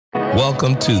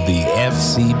Welcome to the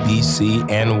FCBC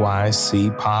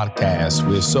NYC podcast.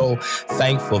 We're so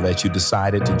thankful that you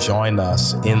decided to join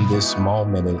us in this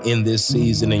moment and in this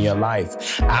season in your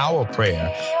life. Our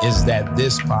prayer is that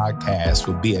this podcast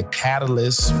will be a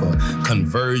catalyst for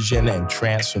conversion and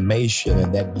transformation,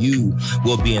 and that you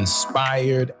will be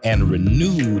inspired and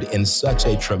renewed in such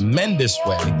a tremendous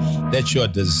way that your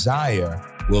desire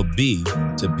will be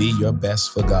to be your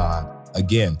best for God.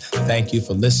 Again, thank you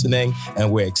for listening,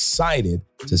 and we're excited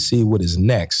to see what is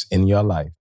next in your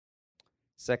life.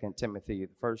 2 Timothy,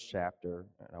 the first chapter,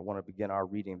 and I want to begin our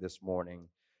reading this morning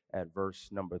at verse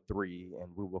number 3, and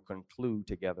we will conclude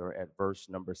together at verse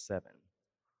number 7.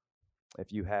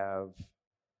 If you have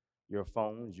your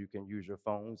phones, you can use your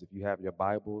phones. If you have your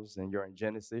Bibles and you're in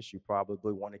Genesis, you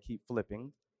probably want to keep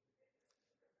flipping.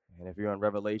 And if you're in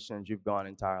Revelations, you've gone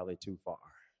entirely too far.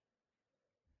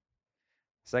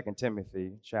 2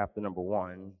 Timothy chapter number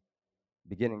 1,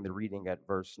 beginning the reading at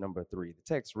verse number 3. The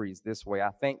text reads this way: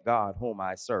 I thank God whom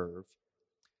I serve,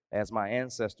 as my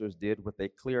ancestors did with a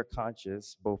clear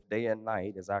conscience, both day and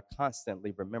night, as I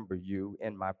constantly remember you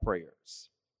in my prayers.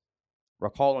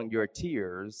 Recalling your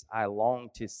tears, I long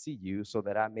to see you so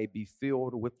that I may be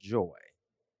filled with joy.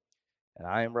 And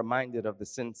I am reminded of the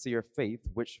sincere faith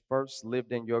which first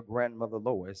lived in your grandmother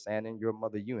Lois and in your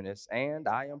mother Eunice, and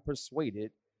I am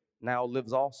persuaded now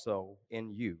lives also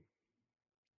in you.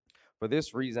 For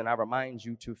this reason, I remind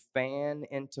you to fan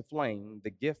into flame the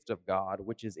gift of God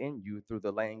which is in you through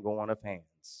the laying on of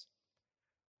hands.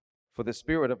 For the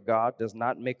Spirit of God does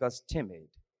not make us timid,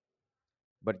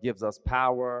 but gives us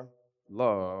power,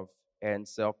 love, and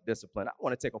self-discipline. I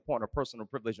want to take a point of personal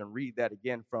privilege and read that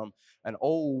again from an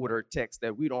older text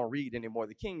that we don't read anymore.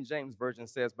 The King James Version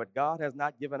says, but God has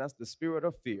not given us the spirit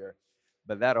of fear,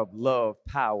 but that of love,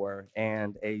 power,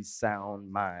 and a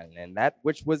sound mind. And that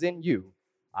which was in you,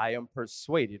 I am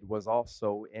persuaded, was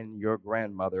also in your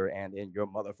grandmother and in your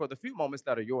mother. For the few moments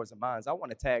that are yours and mine, I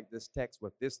want to tag this text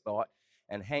with this thought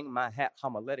and hang my hat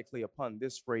homiletically upon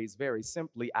this phrase very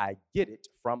simply: I get it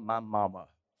from my mama.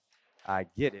 I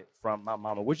get it from my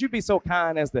mama. Would you be so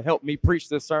kind as to help me preach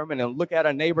this sermon and look at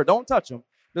a neighbor? Don't touch him.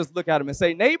 Just look at him and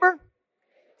say, neighbor,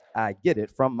 I get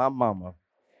it from my mama.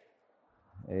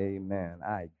 Amen.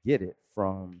 I get it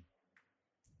from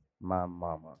my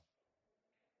mama.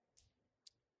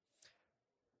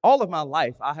 All of my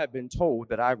life, I have been told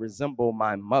that I resemble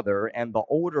my mother, and the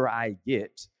older I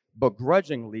get,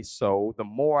 begrudgingly so, the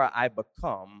more I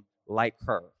become like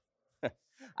her.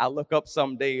 I look up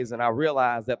some days and I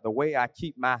realize that the way I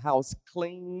keep my house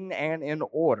clean and in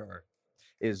order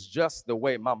is just the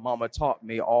way my mama taught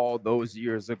me all those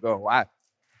years ago.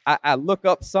 I look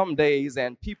up some days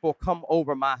and people come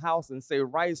over my house and say,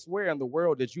 Rice, where in the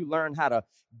world did you learn how to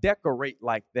decorate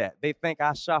like that? They think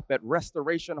I shop at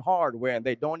Restoration Hardware, and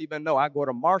they don't even know I go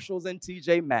to Marshalls and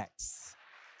TJ Maxx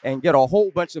and get a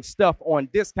whole bunch of stuff on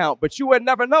discount, but you would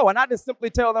never know. And I just simply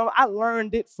tell them I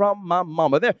learned it from my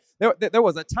mama. There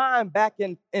was a time back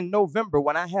in November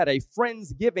when I had a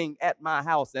Friendsgiving at my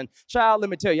house. And child, let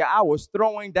me tell you, I was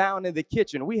throwing down in the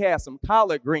kitchen. We had some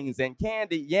collard greens and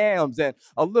candied yams and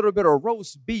a little bit of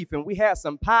roast beef. And we had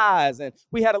some pies. And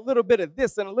we had a little bit of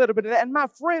this and a little bit of that. And my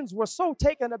friends were so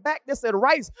taken aback. They said,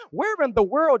 Rice, where in the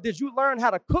world did you learn how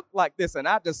to cook like this? And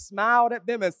I just smiled at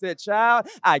them and said, child,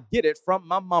 I get it from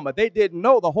my mama. They didn't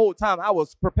know the whole time I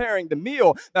was preparing the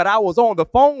meal that I was on the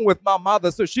phone with my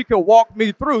mother so she could walk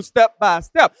me through step by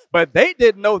step. But they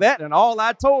didn't know that, and all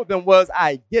I told them was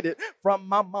I get it from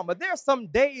my mama. There are some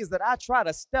days that I try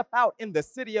to step out in the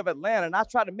city of Atlanta, and I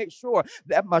try to make sure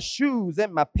that my shoes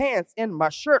and my pants and my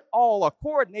shirt all are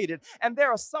coordinated. And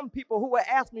there are some people who will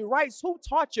ask me, Rice, who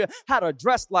taught you how to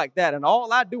dress like that? And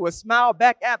all I do is smile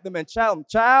back at them and tell them,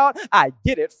 child, I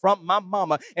get it from my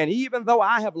mama. And even though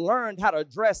I have learned how to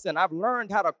dress and I've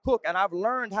learned how to cook and I've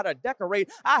learned how to decorate,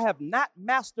 I have not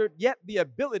mastered yet the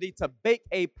ability to bake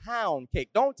a pound cake.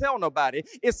 Don't tell nobody.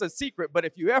 It's a secret. But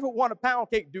if you ever want a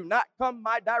pound cake, do not come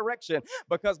my direction,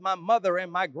 because my mother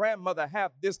and my grandmother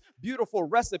have this beautiful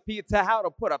recipe to how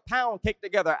to put a pound cake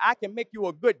together. I can make you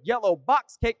a good yellow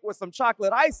box cake with some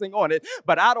chocolate icing on it,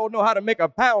 but I don't know how to make a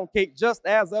pound cake just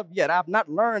as of yet. I've not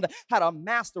learned how to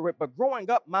master it. But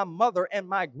growing up, my mother and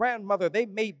my grandmother, they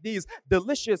made these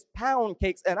delicious pound cakes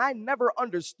cakes, and I never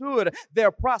understood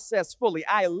their process fully.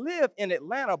 I live in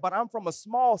Atlanta, but I'm from a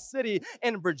small city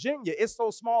in Virginia. It's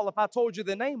so small, if I told you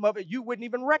the name of it, you wouldn't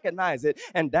even recognize it.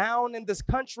 And down in this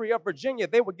country of Virginia,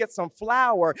 they would get some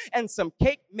flour and some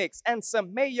cake mix and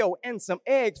some mayo and some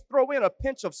eggs, throw in a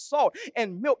pinch of salt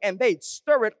and milk, and they'd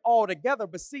stir it all together.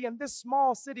 But see, in this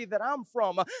small city that I'm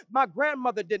from, my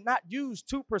grandmother did not use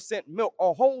 2% milk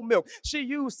or whole milk. She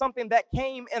used something that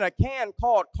came in a can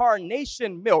called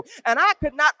carnation milk. And I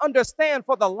could not understand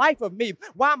for the life of me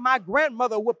why my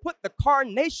grandmother would put the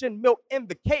carnation milk in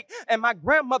the cake. And my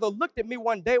grandmother looked at me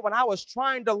one day when I was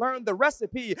trying to learn the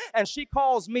recipe, and she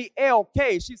calls me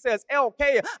LK. She says,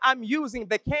 LK, I'm using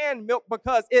the canned milk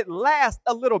because it lasts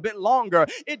a little bit longer.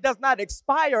 It does not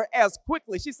expire as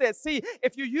quickly. She said, see,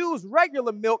 if you use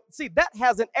regular milk, see, that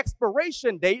has an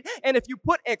expiration date. And if you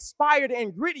put expired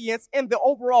ingredients in the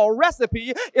overall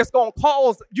recipe, it's going to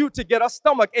cause you to get a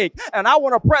stomach ache. And I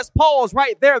want to press pause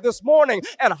right there this morning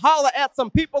and holler at some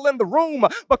people in the room,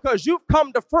 because you've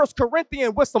come to 1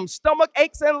 Corinthians with some stomach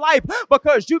aches in life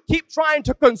because you keep trying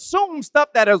to consume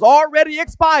stuff that has already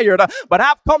expired. But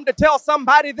I've come to tell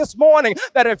somebody this morning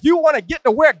that if you want to get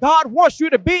to where God wants you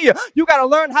to be, you got to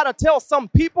learn how to tell some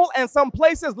people and some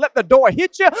places, let the door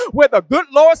hit you where the good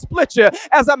Lord split you.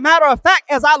 As a matter of fact,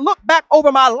 as I look back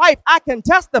over my life, I can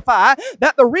testify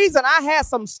that the reason I had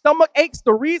some stomach aches,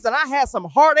 the reason I had some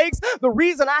heartaches, the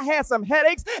reason I had some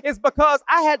headaches is because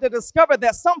I had to discover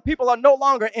that some people are no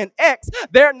longer in X,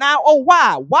 they're now a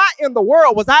Y. Why in the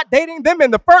world was I dating them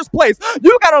in the first place?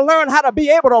 You got to learn how to be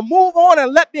able to move on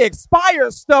and let the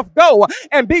expired stuff go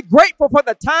and be grateful for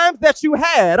the times that you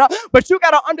had. But you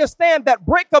got to understand that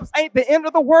breakups ain't the end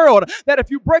of the world. That if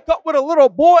you break up with a little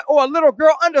boy or a little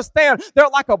girl, understand they're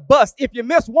like a bus. If you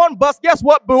miss one bus, guess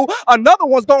what, boo? Another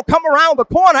one's going to come around the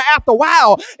corner after a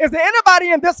while. Is there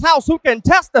anybody in this house who can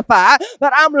testify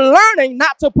that I'm learning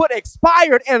not to put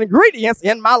expired ingredients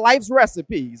in my life's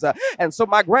recipes? And so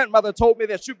my grandmother told me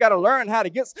that you got to learn how to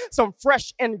get some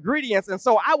fresh ingredients. And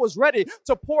so I was ready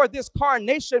to pour this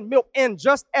carnation milk in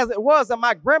just as it was. And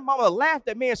my grandmama laughed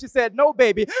at me and she said, no,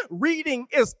 baby, reading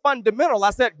is fundamental.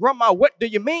 I said, Grandma, what do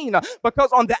you mean?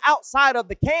 Because on the outside of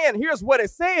the can, here's what it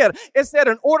said. It said,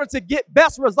 in order to get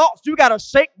best results, you got to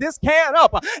shake this can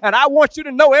up. And I want you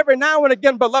to know every now and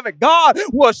again, beloved, God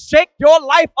will shake your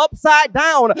life upside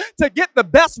down to get the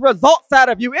best results out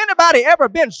of you. Anybody ever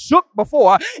been shook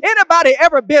before? Anybody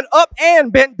ever been up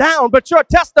and been down? But your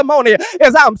testimony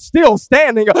is I'm still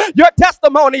standing. Your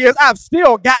testimony is I've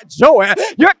still got joy.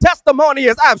 Your testimony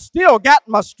is I've still got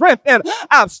my strength and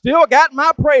I've still got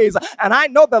my praise. And I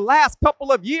know the last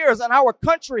couple of years in our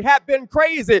country have been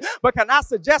crazy, but can I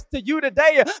suggest to you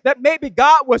today that maybe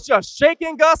God was just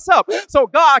shaking us up so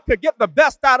God could get the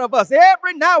best out of us?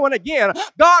 Every now and again,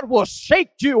 God will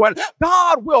shake you and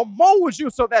God will mold you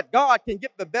so that God can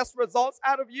get the best results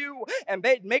out of you. And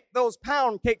they'd make those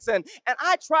pound cakes. And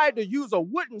I tried to use a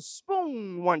wooden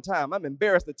spoon one time. I'm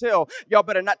embarrassed to tell. Y'all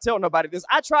better not tell nobody this.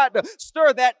 I tried to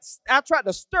stir that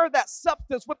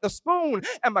substance with the spoon.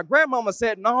 And my grandmama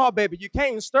said, no, baby, you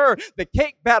can't stir the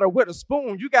cake batter with a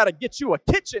spoon. You got to get you a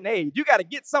KitchenAid. You got to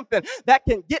get something that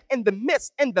can get in the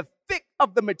midst, in the thick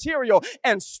of the material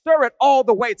and stir it all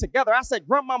the way together. I said,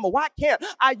 Grandmama, why can't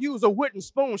I use a wooden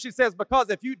spoon? She says, because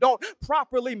if you don't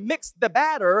properly mix the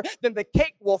batter, then the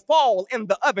cake will fall in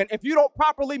the oven. If you don't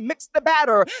properly mix the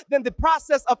batter, then the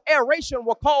process of aeration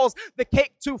will cause the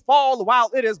cake to fall while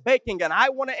it is baking. And I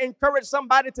want to encourage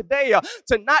somebody today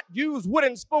to not use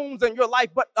wooden spoons in your life,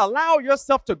 but allow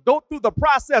yourself to go through the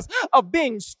process of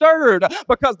being stirred,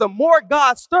 because the more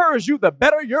God stirs you, the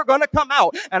better you're going to come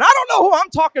out. And I don't know who I'm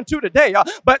talking to today,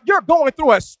 but you're going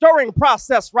through a stirring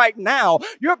process right now.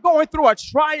 You're going through a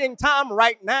trying time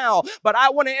right now. But I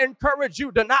want to encourage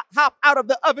you to not hop out of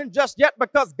the oven just yet,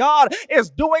 because God is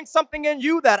doing something in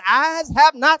you that eyes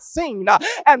have not seen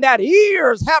and that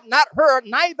ears have not heard,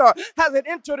 neither has it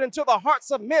entered into the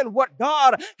hearts of men what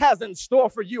God has in store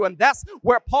for you. And that's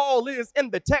where Paul is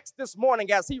in the text this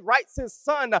morning as he writes his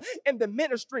son in the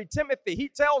ministry, Timothy. He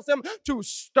tells him to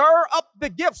stir up the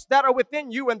gifts that are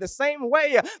within you in the same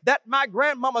way that my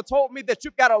grandmama told me that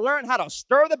you've got to learn how to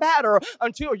stir the batter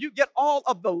until you get all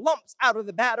of the lumps out of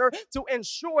the batter to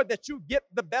ensure that you get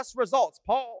the best results.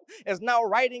 Paul is now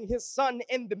writing his son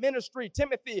in the ministry,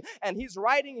 Timothy, and he's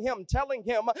writing him, telling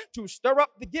him to stir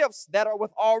up the gifts that are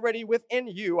already within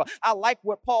you. I like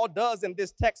what Paul does in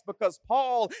this text, because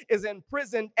Paul is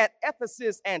imprisoned at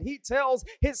Ephesus and he tells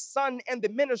his son in the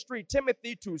ministry,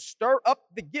 Timothy, to stir up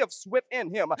the gifts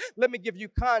within him. Let me give you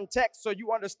context so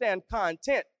you understand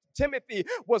content Timothy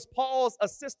was Paul's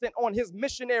assistant on his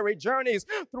missionary journeys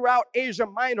throughout Asia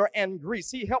Minor and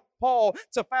Greece. He helped Paul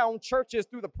to found churches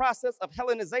through the process of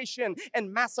Hellenization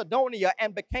in Macedonia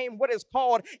and became what is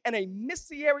called an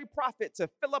emissary prophet to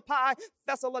Philippi,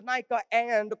 Thessalonica,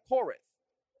 and Corinth.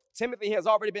 Timothy has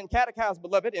already been catechized,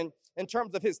 beloved, in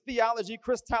terms of his theology,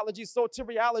 Christology,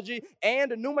 soteriology,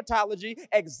 and pneumatology,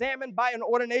 examined by an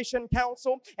ordination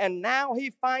council, and now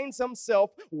he finds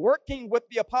himself working with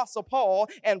the Apostle Paul,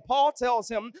 and Paul tells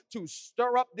him to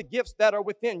stir up the gifts that are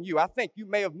within you. I think you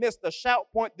may have missed the shout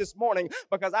point this morning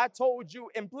because I told you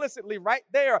implicitly right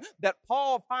there that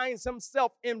Paul finds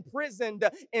himself imprisoned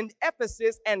in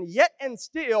Ephesus, and yet and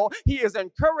still he is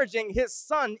encouraging his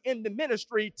son in the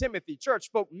ministry, Timothy.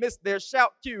 Church folk missed their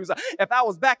shout cues. If I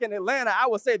was back in Atlanta, I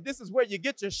would say this is where you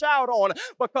get your shout on,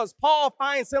 because Paul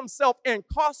finds himself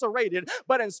incarcerated,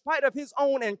 but in spite of his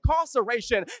own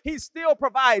incarceration, he still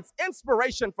provides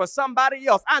inspiration for somebody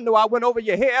else. I know I went over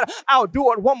your head. I'll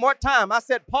do it one more time. I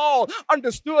said Paul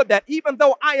understood that even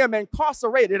though I am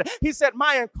incarcerated, he said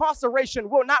my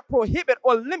incarceration will not prohibit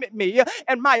or limit me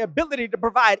and my ability to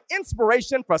provide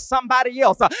inspiration for somebody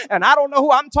else. And I don't know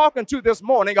who I'm talking to this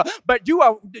morning, but you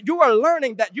are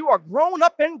learning that you are grown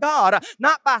up in God,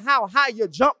 not by how high you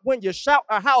jump when you shout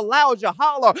or how loud you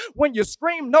holler when you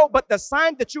scream. No, but the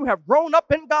sign that you have grown up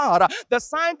in God, the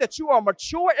sign that you are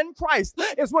mature in Christ,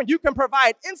 is when you can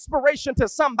provide inspiration to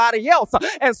somebody else.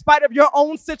 In spite of your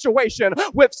own situation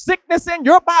with sickness in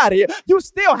your body, you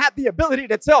still have the ability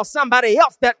to tell somebody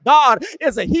else that God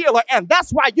is a healer. And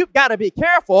that's why you've got to be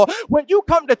careful when you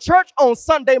come to church on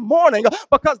Sunday morning,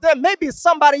 because there may be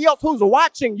somebody else who's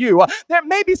watching you. There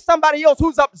may be somebody else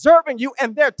who's observing you,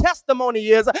 and their testimony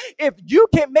is, if you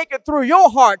can make it through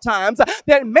your hard times,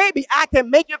 then maybe I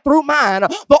can make it through mine.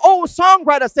 The old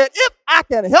songwriter said, if I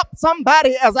can help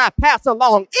somebody as I pass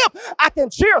along, if I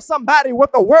can cheer somebody with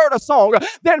a word of song,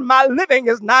 then my living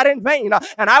is not in vain.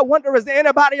 And I wonder, is there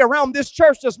anybody around this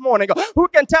church this morning who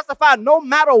can testify, no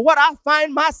matter what I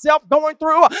find myself going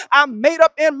through, I'm made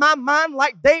up in my mind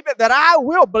like David that I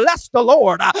will bless the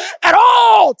Lord at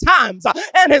all times,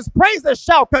 and his praises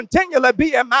shall continually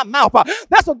be in my mouth.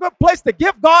 That's a good place to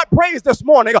give God praise this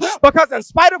morning, because in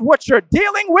spite of what you're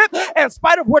dealing with, in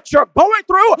spite of what you're going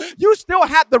through, you still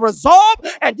have the resolve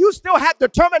and you still have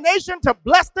determination to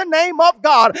bless the name of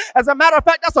God. As a matter of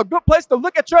fact, that's a good place to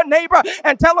look at your neighbor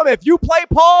and tell him, if you play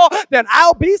Paul, then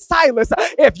I'll be Silas.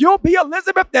 If you'll be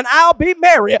Elizabeth, then I'll be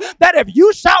Mary. That if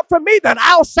you shout for me, then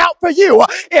I'll shout for you.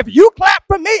 If you clap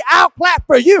for me, I'll clap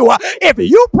for you. If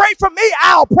you pray for me,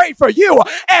 I'll pray for you.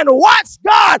 And watch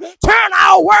God turn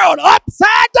our world upside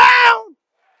down.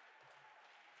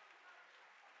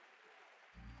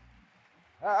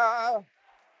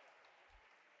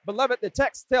 Beloved, the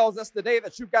text tells us today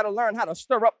that you've got to learn how to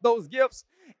stir up those gifts.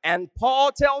 And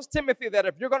Paul tells Timothy that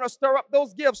if you're going to stir up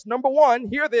those gifts, number one,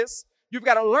 hear this, you've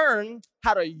got to learn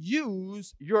how to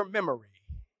use your memory.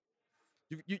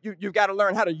 You've got to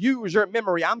learn how to use your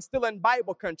memory. I'm still in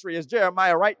Bible country, as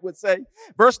Jeremiah Wright would say.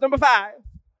 Verse number 5.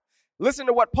 Listen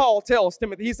to what Paul tells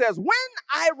Timothy. He says, when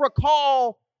I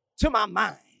recall to my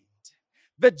mind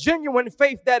the genuine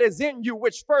faith that is in you,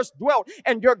 which first dwelt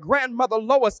in your grandmother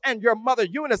Lois and your mother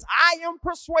Eunice, I am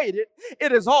persuaded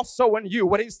it is also in you.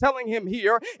 What he's telling him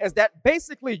here is that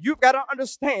basically you've got to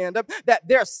understand that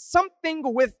there's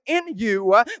something within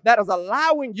you that is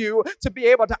allowing you to be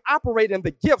able to operate in the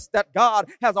gifts that God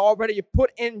has already put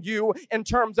in you in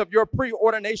terms of your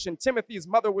preordination. Timothy's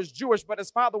mother was Jewish, but his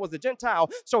father was a Gentile,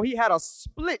 so he had a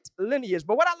split lineage.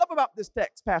 But what I love about this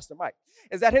text, Pastor Mike,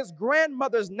 is that his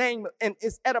grandmother's name in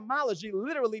its etymology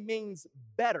literally means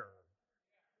better.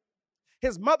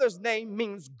 His mother's name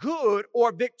means good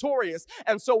or victorious.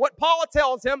 And so what Paul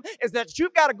tells him is that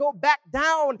you've got to go back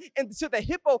down into the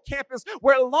hippocampus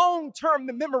where long-term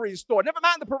the memory is stored. Never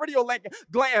mind the parietal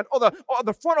gland or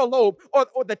the frontal lobe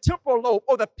or the temporal lobe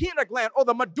or the pineal gland or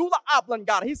the medulla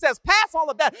oblongata. He says, pass all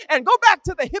of that and go back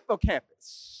to the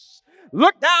hippocampus.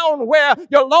 Look down where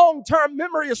your long-term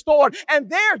memory is stored, and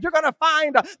there you're going to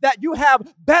find that you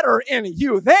have better in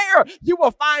you. There you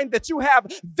will find that you have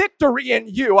victory in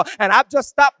you. And I've just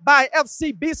stopped by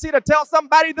FCBC to tell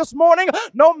somebody this morning,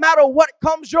 no matter what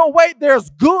comes your way, there's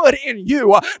good in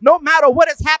you. No matter what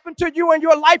has happened to you in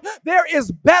your life, there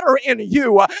is better in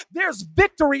you. There's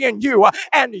victory in you,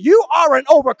 and you are an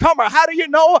overcomer. How do you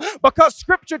know? Because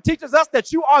Scripture teaches us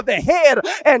that you are the head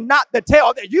and not the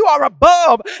tail, that you are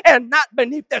above and not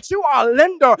beneath, that you are a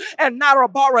lender and not a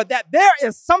borrower, that there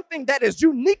is something that is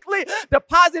uniquely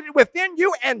deposited within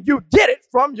you and you get it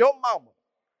from your mama.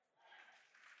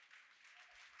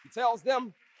 He tells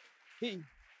them, he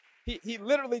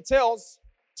literally tells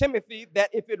Timothy, that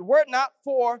if it were not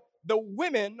for the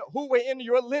women who were in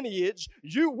your lineage,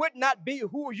 you would not be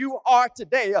who you are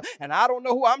today. And I don't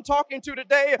know who I'm talking to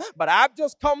today, but I've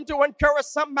just come to encourage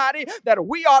somebody that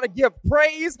we ought to give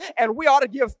praise and we ought to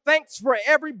give thanks for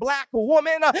every black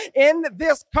woman in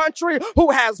this country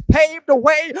who has paved the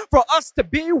way for us to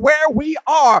be where we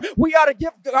are. We ought to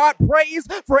give God praise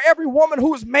for every woman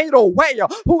who's made a way,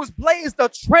 who's blazed a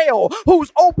trail,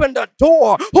 who's opened a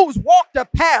door, who's walked a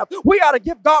path. We ought to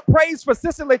give God praise for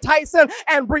Cicely Tyson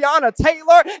and Breonna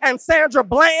Taylor and Sandra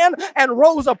Bland and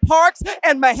Rosa Parks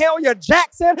and Mahalia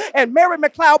Jackson and Mary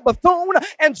McLeod Bethune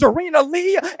and Jarena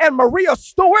Lee and Maria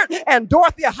Stewart and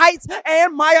Dorothea Heights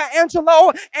and Maya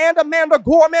Angelou and Amanda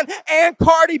Gorman and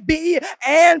Cardi B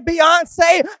and Beyonce.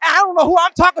 I don't know who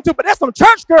I'm talking to, but there's some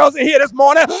church girls in here this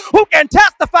morning who can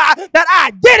testify that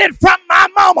I did it from my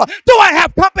mama. Do I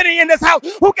have company in this house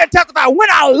who can testify when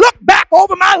I look back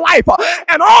over my life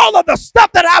and all of the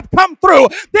stuff that I've come through,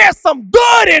 there's some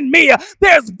good in me,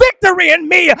 there's victory in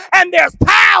me, and there's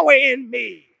power in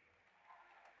me.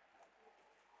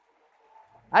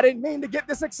 I didn't mean to get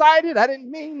this excited.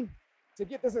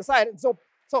 So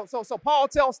Paul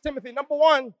tells Timothy, number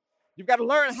one, you've got to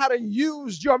learn how to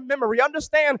use your memory.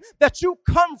 Understand that you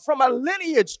come from a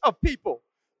lineage of people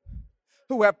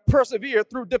who have persevered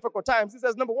through difficult times. He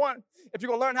says, number one, if you're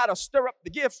going to learn how to stir up the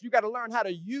gifts, you got to learn how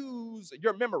to use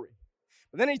your memory.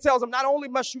 But then he tells them, not only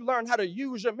must you learn how to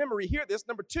use your memory, hear this,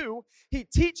 number two, he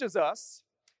teaches us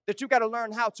that you got to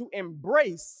learn how to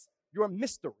embrace your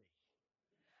mystery.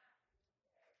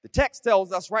 The text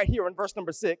tells us right here in verse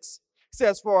number 6,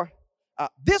 says, for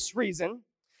this reason,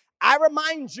 I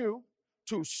remind you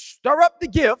to stir up the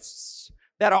gifts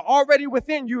that are already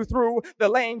within you through the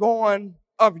laying on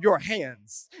of your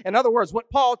hands. In other words,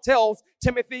 what Paul tells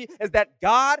Timothy is that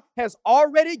God has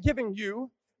already given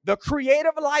you the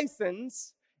creative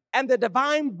license and the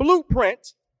divine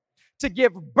blueprint to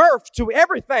give birth to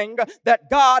everything that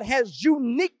God has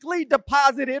uniquely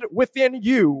deposited within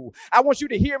you. I want you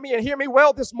to hear me and hear me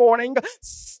well this morning.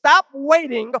 Stop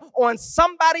waiting on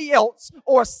somebody else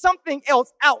or something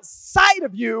else outside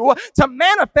of you to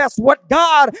manifest what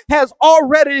God has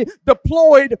already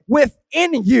deployed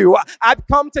within you. I've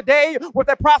come today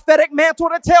with a prophetic mantle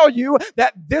to tell you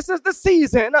that this is the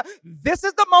season, this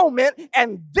is the moment,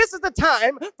 and this is the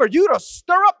time for you to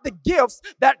stir up the gifts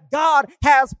that God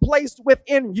has placed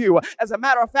within you. As a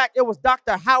matter of fact, it was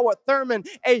Dr. Howard Thurman,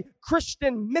 a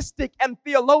Christian mystic and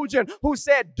theologian, who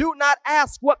said, do not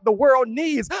ask what the world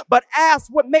needs, but ask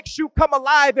what makes you come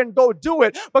alive and go do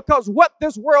it. Because what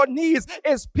this world needs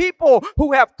is people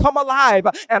who have come alive.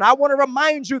 And I want to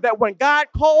remind you that when God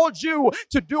called you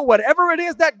to do whatever it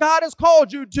is that God has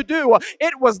called you to do,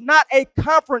 it was not a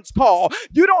conference call.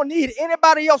 You don't need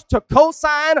anybody else to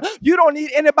co-sign. You don't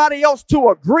need anybody else to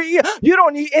agree. You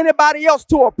don't need anybody else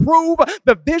to approve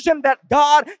the vision that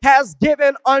God has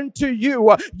given unto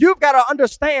you. You've got to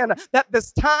understand that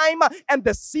this time and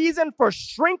the season for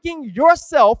shrinking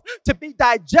yourself to be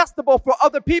digestible for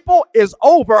other people is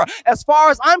over. As far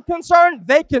as I'm concerned,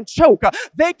 they can choke.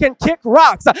 They can kick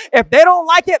rocks. If they don't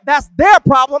like it, that's their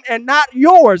problem and not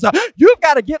yours. You've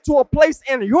got to get to a place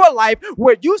in your life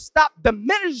where you stop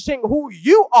diminishing who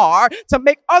you are to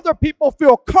make other people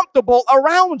feel comfortable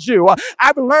around you.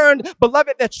 I've learned,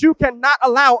 beloved, that you cannot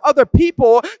allow other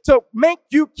people to make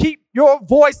you keep your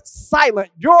voice silent.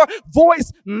 Your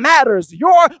voice matters.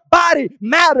 Your body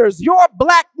matters. Your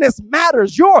blackness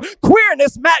matters. Your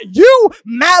queerness matters. You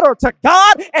matter to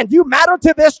God and you matter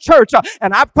to this church.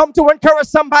 And I've come to encourage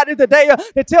somebody today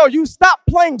to tell you, stop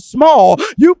playing small.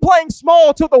 You playing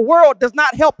small to the world does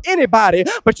not help anybody.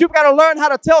 But you've got to learn how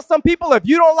to tell some people, if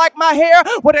you don't like my hair,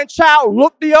 well then child,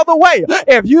 look the other way.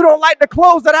 If you don't like the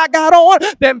clothes that I got on,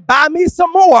 then buy me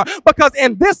some more. Because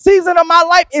in this season of my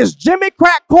life is Jimmy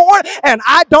Crack Corn, and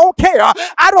I don't care.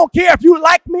 I don't care if you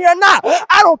like me or not.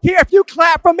 I don't care if you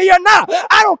clap for me or not.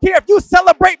 I don't care if you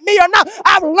celebrate me or not.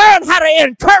 I've learned how to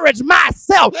encourage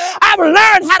myself. I've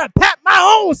learned how to pat my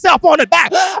own self on the back.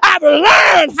 I've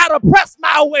learned how to press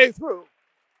my way through.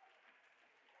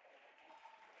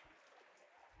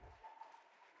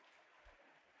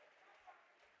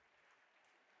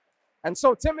 And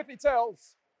so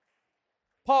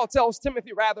Paul tells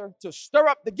Timothy to stir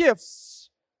up the gifts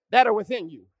that are within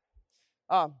you.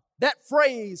 That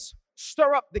phrase,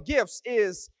 stir up the gifts,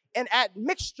 is an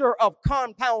admixture of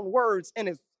compound words in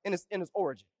its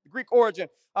origin. The Greek origin,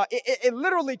 it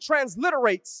literally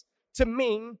transliterates to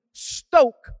mean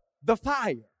stoke the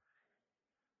fire.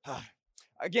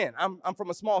 Again, I'm from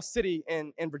a small city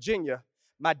in Virginia.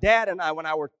 My dad and I, when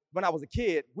I was a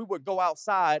kid, we would go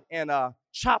outside and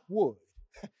chop wood.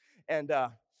 And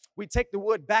we'd take the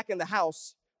wood back in the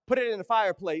house put it in the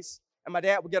fireplace, and my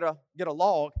dad would get a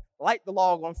log, light the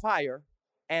log on fire,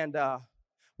 and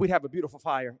we'd have a beautiful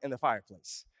fire in the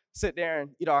fireplace. Sit there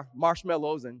and eat our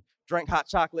marshmallows and drink hot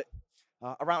chocolate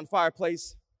around the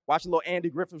fireplace, watch a little Andy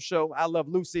Griffith show, I Love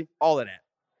Lucy, all of that.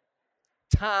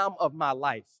 Time of my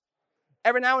life.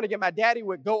 Every now and again, my daddy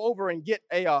would go over and get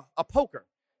a poker,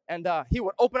 and he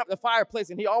would open up the fireplace,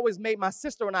 and he always made my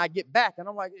sister and I get back, and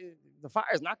I'm like, the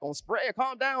fire's not going to spread.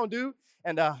 Calm down, dude.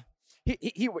 And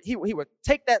he would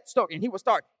take that stoke, and he would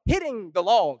start hitting the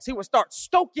logs. He would start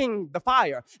stoking the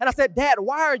fire. And I said, Dad,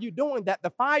 why are you doing that?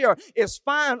 The fire is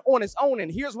fine on its own.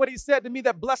 And here's what he said to me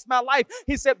that blessed my life.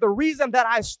 He said, the reason that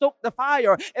I stoke the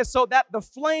fire is so that the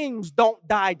flames don't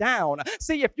die down.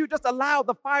 See, if you just allow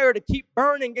the fire to keep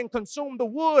burning and consume the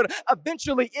wood,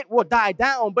 eventually it will die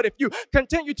down. But if you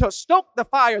continue to stoke the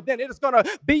fire, then it is going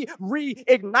to be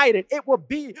reignited. It will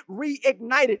be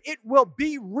reignited. It will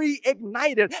be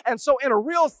reignited. And so in a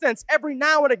real sense, every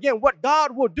now and again, what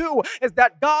God will do is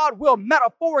that God will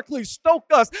metaphorically stoke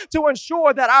us to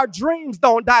ensure that our dreams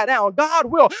don't die down. God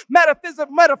will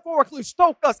metaphorically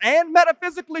stoke us, and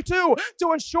metaphysically too,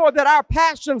 to ensure that our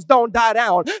passions don't die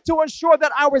down, to ensure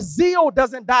that our zeal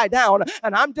doesn't die down.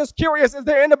 And I'm just curious, is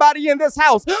there anybody in this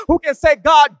house who can say,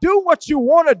 God, do what you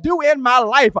want to do in my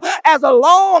life as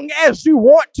long as you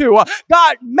want to?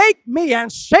 God, make me and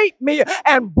shape me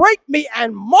and break me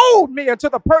and mold me into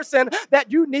the person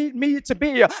that you need me to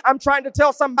be. I'm trying to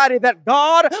tell somebody that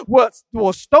God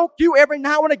will stoke you every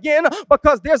now and again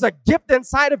because there's a gift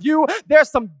inside of you.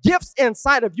 There's some gifts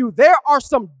inside of you. There are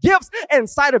some gifts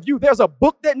inside of you. There's a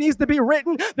book that needs to be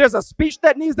written. There's a speech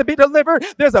that needs to be delivered.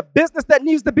 There's a business that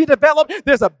needs to be developed.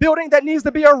 There's a building that needs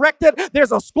to be erected.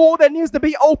 There's a school that needs to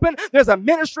be opened. There's a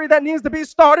ministry that needs to be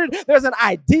started. There's an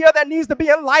idea that needs to be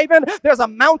enlivened. There's a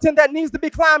mountain that needs to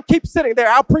be climbed. Keep sitting there.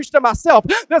 I'll preach to myself.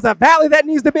 There's a valley that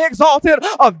needs to be exalted.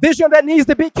 A vision that needs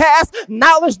to be cast.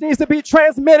 Knowledge needs to be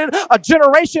transmitted. A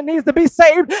generation needs to be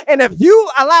saved. And if you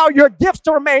allow your gifts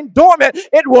to remain dormant,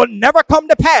 it will never come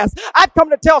to pass. I've come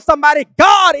to tell somebody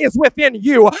God is within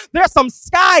you. There's some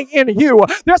sky in you.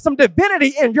 There's some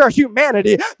divinity in your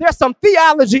humanity. There's some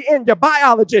theology in your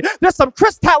biology. There's some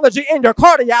Christology in your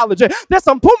cardiology. There's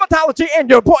some pulmonology in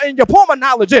your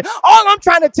pulmonology. All I'm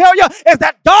trying to tell you is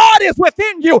that God is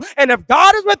within you. And if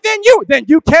God is within you, then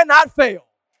you cannot fail.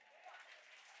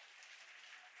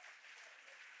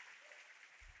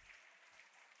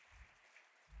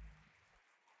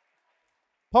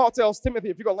 Paul tells Timothy,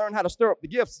 if you're going to learn how to stir up the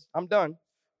gifts, I'm done.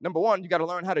 Number one, you got to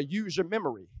learn how to use your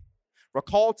memory.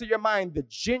 Recall to your mind the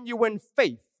genuine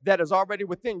faith that is already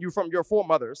within you from your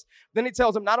foremothers. Then he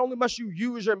tells him, not only must you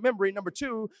use your memory, number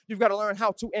two, you've got to learn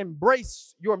how to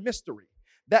embrace your mystery.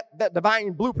 That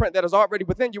divine blueprint that is already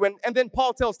within you. And then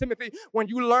Paul tells Timothy, when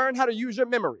you learn how to use your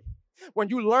memory, when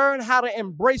you learn how to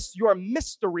embrace your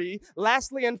mystery,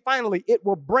 lastly and finally, it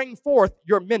will bring forth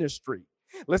your ministry.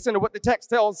 Listen to what the text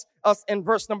tells us in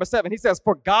verse number 7. He says,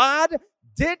 for God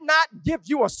did not give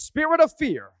you a spirit of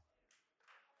fear,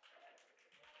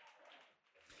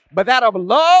 but that of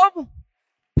love,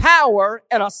 power,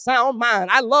 and a sound mind.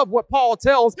 I love what Paul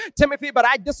tells Timothy, but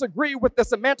I disagree with the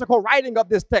semantical writing of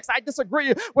this text. I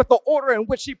disagree with the order in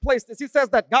which he placed this. He says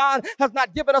that God has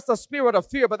not given us a spirit of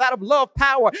fear, but that of love,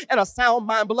 power, and a sound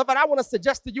mind. Beloved, I want to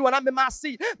suggest to you, and I'm in my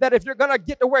seat, that if you're going to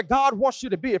get to where God wants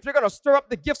you to be, if you're going to stir up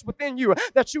the gifts within you,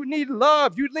 that you need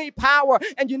love, you need power,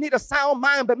 and you need a sound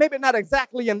mind, but maybe not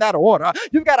exactly in that order.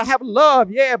 You've got to have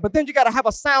love, yeah, but then you got to have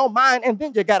a sound mind, and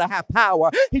then you got to have power.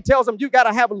 He tells them you got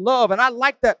to have love, and I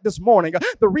like that this morning.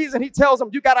 The reason he tells them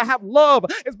you got to have love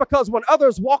is because when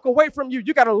others walk away from you,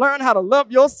 you got to learn how to love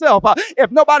yourself.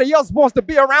 If nobody else wants to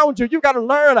be around you, you got to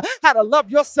learn how to love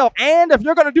yourself. And if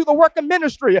you're going to do the work of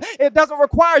ministry, it doesn't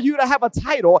require you to have a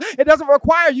title. It doesn't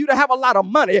require you to have a lot of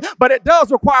money, but it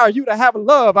does require you to have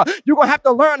love. You're going to have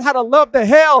to learn how to love the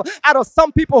hell out of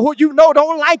some people who you know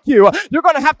don't like you. You're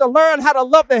going to have to learn how to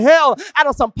love the hell out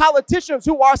of some politicians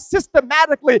who are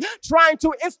systematically trying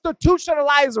to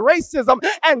institutionalize racism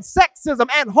and sexism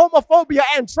and homophobia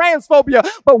and transphobia,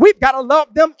 but we've got to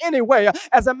love them anyway.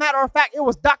 As a matter of fact, it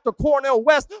was Dr. Cornel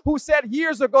West who said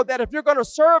years ago that if you're going to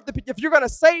serve the people, if you're going to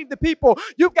save the people,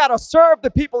 you've got to serve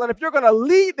the people. And if you're going to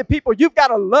lead the people, you've got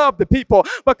to love the people,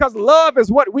 because love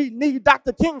is what we need.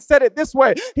 Dr. King said it this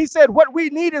way. He said, what we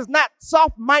need is not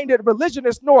soft-minded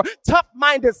religionists nor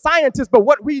tough-minded scientists, but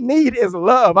what we need is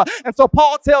love. And so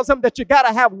Paul tells him that you got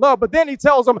to have love, but then he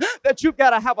tells him that you've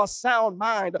got to have a sound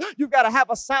mind. You've got to have have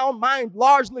a sound mind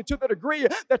largely to the degree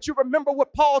that you remember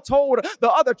what Paul told the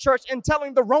other church in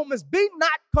telling the Romans, be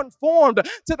not conformed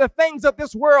to the things of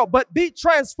this world, but be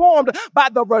transformed by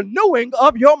the renewing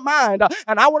of your mind.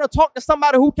 And I want to talk to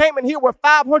somebody who came in here with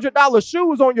 $500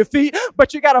 shoes on your feet,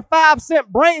 but you got a 5-cent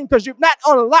brain because you've not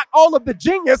unlocked all of the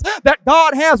genius that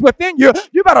God has within you.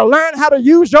 You better learn how to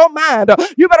use your mind.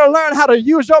 You better learn how to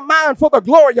use your mind for the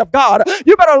glory of God.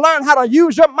 You better learn how to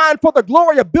use your mind for the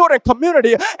glory of building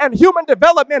community and human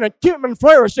development and human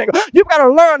flourishing. You've got to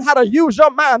learn how to use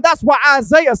your mind. That's why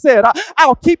Isaiah said,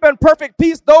 I'll keep in perfect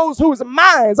peace those whose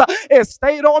minds is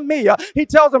stayed on me. He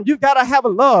tells them, you've got to have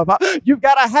love. You've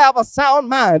got to have a sound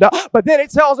mind. But then he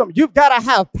tells them, you've got to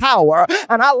have power.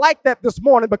 And I like that this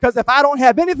morning, because if I don't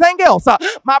have anything else,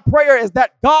 my prayer is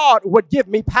that God would give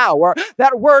me power.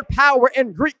 That word power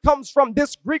in Greek comes from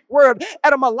this Greek word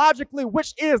etymologically,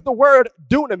 which is the word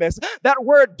dunamis. That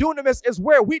word dunamis is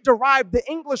where we derive the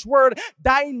English word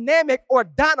dynamic or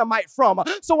dynamite from.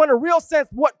 So in a real sense,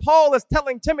 what Paul is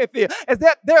telling Timothy is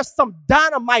that there's some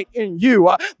dynamite in you.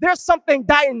 There's something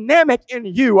dynamic in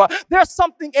you. There's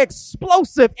something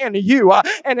explosive in you.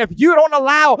 And if you don't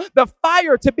allow the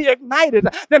fire to be ignited,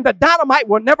 then the dynamite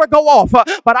will never go off.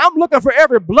 But I'm looking for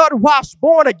every blood-washed,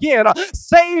 born-again,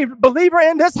 saved believer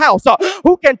in this house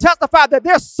who can testify that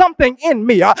there's something in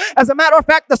me. As a matter of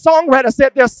fact, the songwriter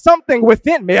said there's something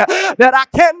within me that I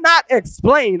cannot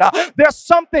explain. There's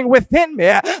something within me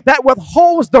that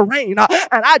withholds the rain.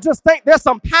 And I just think there's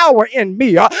some power in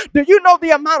me. Do you know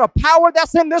the amount of power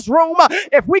that's in this room?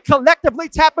 If we collectively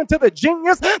tap into the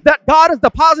genius that God has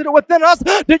deposited within us,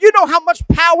 do you know how much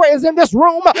power is in this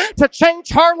room to change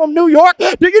Harlem, New York?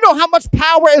 Do you know how much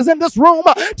power is in this room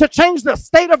to change the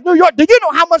state of New York? Do you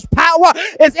know how much power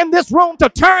is in this room to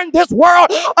turn this world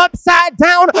upside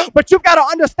down? But you've got to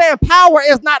understand, power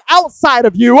is not outside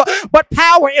of you, but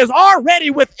power is already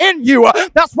within you.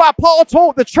 That's why Paul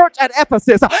told the church at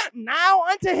Ephesus, now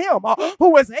unto him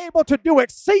who is able to do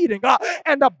exceeding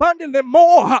and abundantly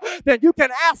more than you can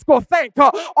ask or think,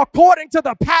 according to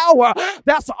the power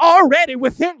that's already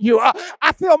within you.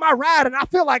 I feel my ride and I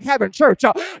feel like having church.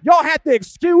 Y'all have to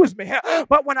excuse me,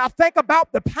 but when I think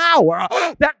about the power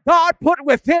that God put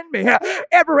within me,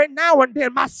 every now and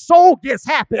then my soul gets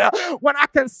happy when I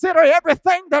consider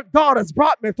everything that God has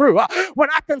brought me through, when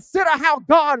I consider how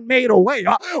God made a way,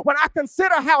 when I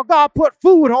consider how God put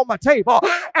food on my table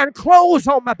and clothes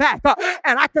on my back,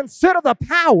 and I consider the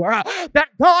power that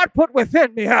God put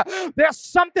within me. There's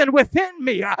something within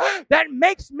me that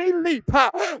makes me leap.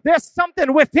 There's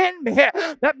something within me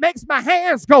that makes my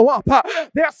hands go up.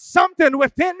 There's something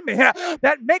within me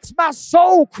that makes my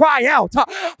soul cry out,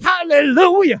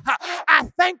 hallelujah. I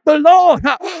thank the Lord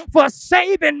for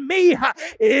saving me.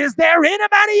 Is there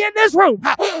anybody in this room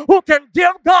who can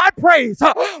give God praise?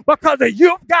 Because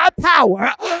you've got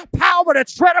power. Power to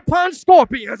tread upon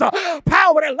scorpions.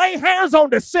 Power to lay hands on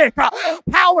the sick.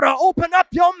 Power to open up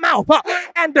your mouth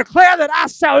and declare that I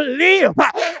shall live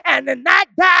and not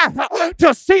die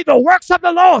to see the works of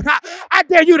the Lord. I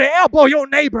dare you to elbow your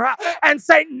neighbor and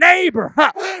say, neighbor,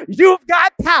 you've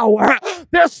got power.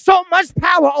 There's so much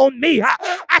power on me.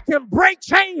 I can break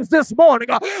chains this morning.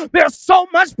 There's so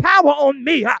much power on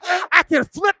me. I can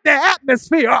flip the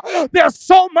atmosphere. There's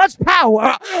so much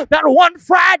power that one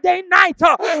Friday night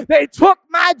they took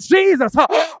my Jesus up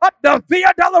the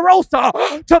Via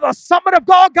Dolorosa to the summit of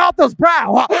Golgotha's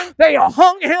brow. They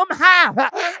hung him high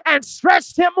and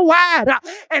stretched him wide,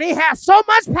 and he had so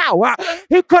much power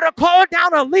he could have called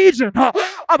down a legion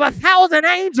of 1,000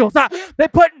 angels. They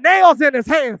put nails in his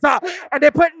hands and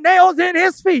they put nails in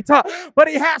his feet, but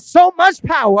he had so much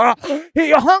power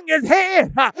he hung his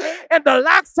head and the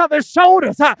locks of his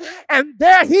shoulders, and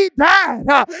there he died.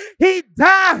 He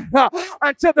died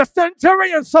until the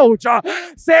centurion soldier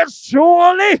said,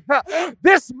 surely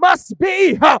this must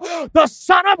be the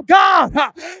Son of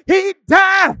God. He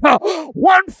died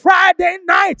one Friday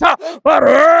night, but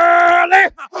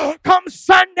early come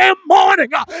Sunday morning,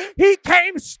 he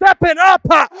came stepping up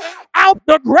out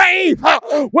the grave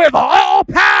with all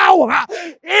power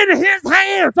in his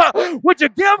hands. Would you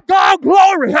give God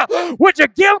glory? Would you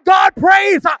give God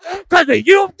praise? Because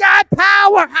you've got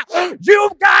power.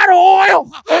 You've got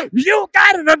oil. You've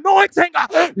got an anointing.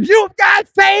 You've got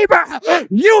favor.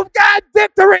 You've got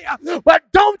victory. But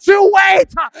don't you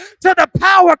wait till the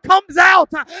power comes out.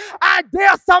 I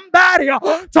dare somebody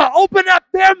to open up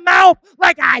their mouth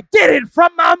like I did it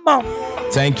from my mom.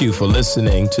 Thank you for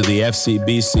listening to the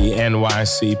FCBC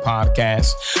NYC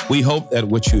podcast. We hope that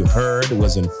what you heard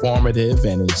was informative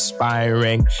and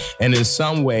inspiring, and in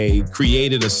some way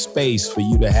created a space for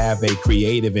you to have a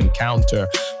creative encounter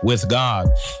with God.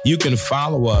 You can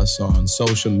follow us on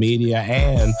social media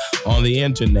and on the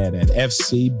internet at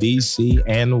fcbcnyc.org.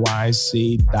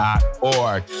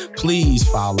 Please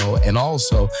follow and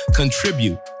also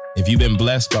contribute. If you've been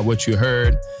blessed by what you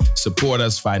heard, support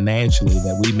us financially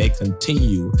that we may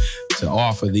continue to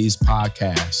offer these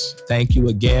podcasts. Thank you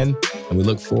again, and we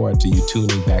look forward to you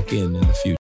tuning back in the future.